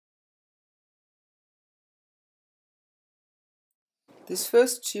This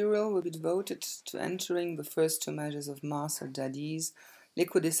first tutorial will be devoted to entering the first two measures of Marcel Dadi's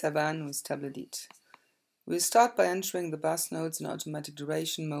L'écho des Savanes with TablEdit. We'll start by entering the bass notes in automatic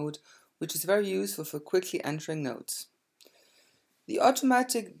duration mode, which is very useful for quickly entering notes. The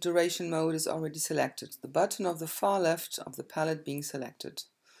automatic duration mode is already selected, the button of the far left of the palette being selected.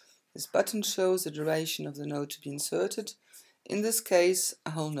 This button shows the duration of the note to be inserted, in this case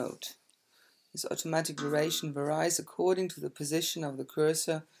a whole note. This automatic duration varies according to the position of the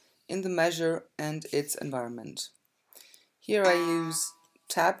cursor in the measure and its environment. Here I use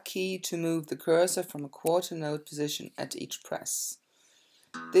Tab key to move the cursor from a quarter note position at each press.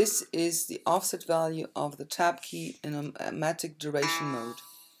 This is the offset value of the Tab key in automatic duration mode.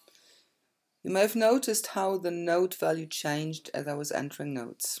 You may have noticed how the note value changed as I was entering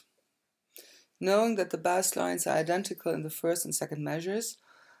notes. Knowing that the bass lines are identical in the first and second measures,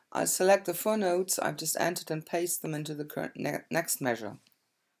 I'll select the 4 notes I've just entered and paste them into the current next measure.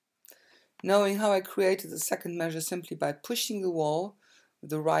 Knowing how I created the second measure simply by pushing the wall with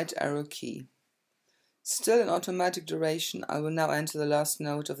the right arrow key. Still in automatic duration, I will now enter the last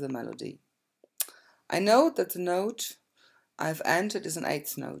note of the melody. I note that the note I've entered is an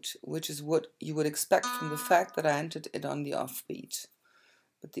 8th note, which is what you would expect from the fact that I entered it on the offbeat.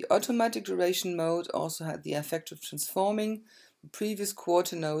 But the automatic duration mode also had the effect of transforming the previous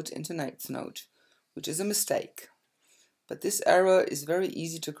quarter note into an 8th note, which is a mistake. But this error is very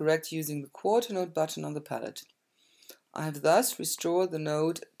easy to correct using the quarter note button on the palette. I have thus restored the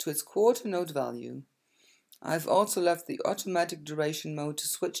note to its quarter note value. I have also left the automatic duration mode to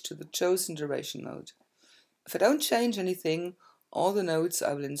switch to the chosen duration mode. If I don't change anything, all the notes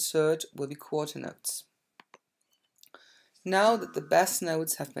I will insert will be quarter notes. Now that the bass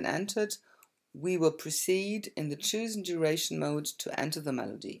notes have been entered, we will proceed in the chosen duration mode to enter the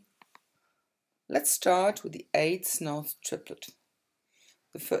melody. Let's start with the 8th note triplet.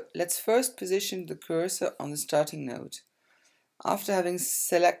 Let's first position the cursor on the starting note. After having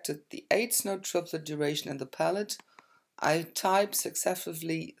selected the 8th note triplet duration in the palette, I type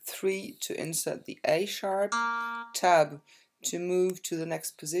successively 3 to insert the A sharp, Tab to move to the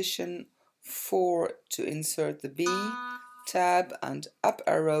next position, 4 to insert the B, Tab and up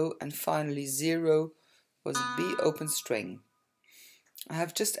arrow, and finally 0 was a B open string. I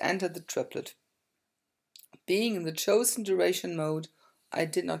have just entered the triplet. Being in the chosen duration mode, I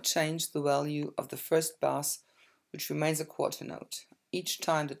did not change the value of the first bass, which remains a quarter note. Each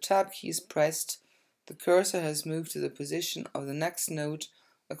time the Tab key is pressed, the cursor has moved to the position of the next note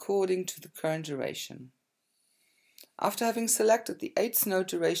according to the current duration. After having selected the 8th note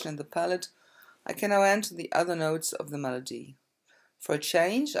duration in the palette, I can now enter the other notes of the melody. For a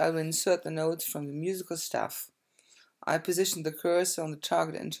change, I will insert the notes from the musical staff. I position the cursor on the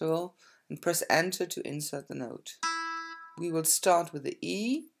target interval and press Enter to insert the note. We will start with the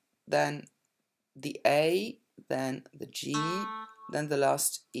E, then the A, then the G, then the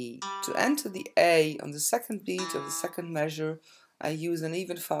last E. To enter the A on the second beat of the second measure, I use an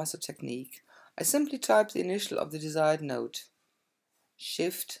even faster technique. I simply type the initial of the desired note,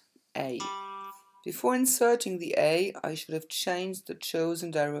 Shift A. Before inserting the A, I should have changed the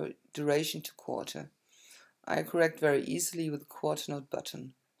chosen duration to quarter. I correct very easily with the quarter note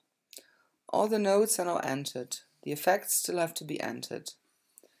button. All the notes are now entered. The effects still have to be entered.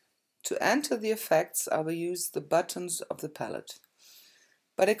 To enter the effects, I will use the buttons of the palette.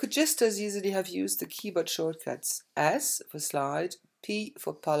 But I could just as easily have used the keyboard shortcuts S for slide, P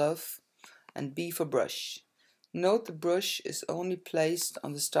for pull off, and B for brush. Note the brush is only placed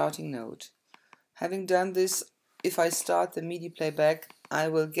on the starting note. Having done this, if I start the MIDI playback, I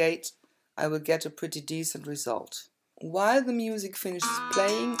will get a pretty decent result. While the music finishes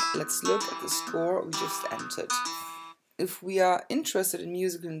playing, let's look at the score we just entered. If we are interested in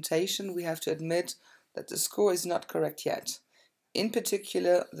musical notation, we have to admit that the score is not correct yet. In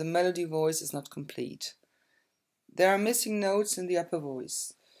particular, the melody voice is not complete. There are missing notes in the upper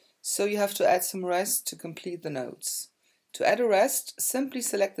voice, so you have to add some rest to complete the notes. To add a rest, simply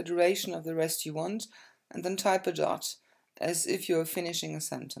select the duration of the rest you want and then type a dot, as if you are finishing a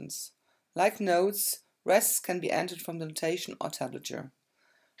sentence. Like notes, rests can be entered from the notation or tablature.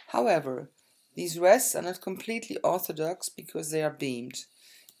 However, these rests are not completely orthodox because they are beamed.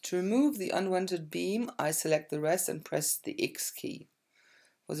 To remove the unwanted beam, I select the rest and press the X key.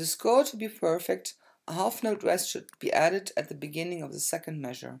 For the score to be perfect, a half note rest should be added at the beginning of the second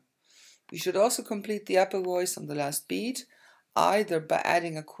measure. We should also complete the upper voice on the last beat, either by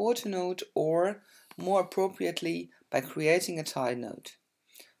adding a quarter note or, more appropriately, by creating a tie note.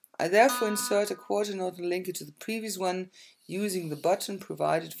 I therefore insert a quarter note and link it to the previous one using the button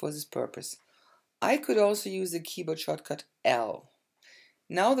provided for this purpose. I could also use the keyboard shortcut L.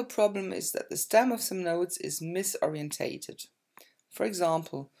 Now the problem is that the stem of some notes is misorientated. For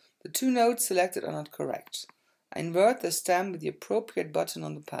example, the two notes selected are not correct. I invert the stem with the appropriate button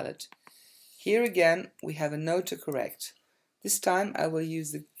on the palette. Here again we have a note to correct. This time I will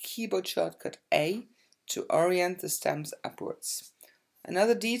use the keyboard shortcut A to orient the stems upwards.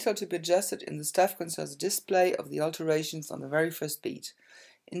 Another detail to be adjusted in the stuff concerns the display of the alterations on the very first beat.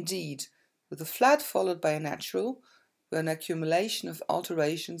 Indeed, with a flat followed by a natural, we have an accumulation of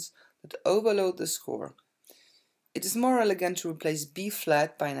alterations that overload the score. It is more elegant to replace B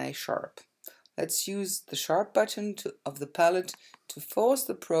flat by an A sharp. Let's use the sharp button of the palette to force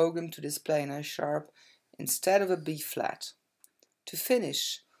the program to display an A sharp instead of a B flat. To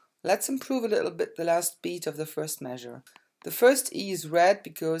finish, let's improve a little bit the last beat of the first measure. The first E is red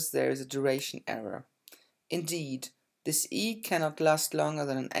because there is a duration error. Indeed, this E cannot last longer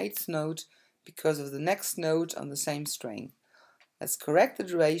than an eighth note because of the next note on the same string. Let's correct the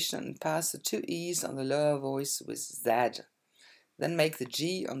duration and pass the two E's on the lower voice with Z. Then make the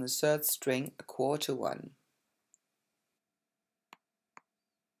G on the third string a quarter one.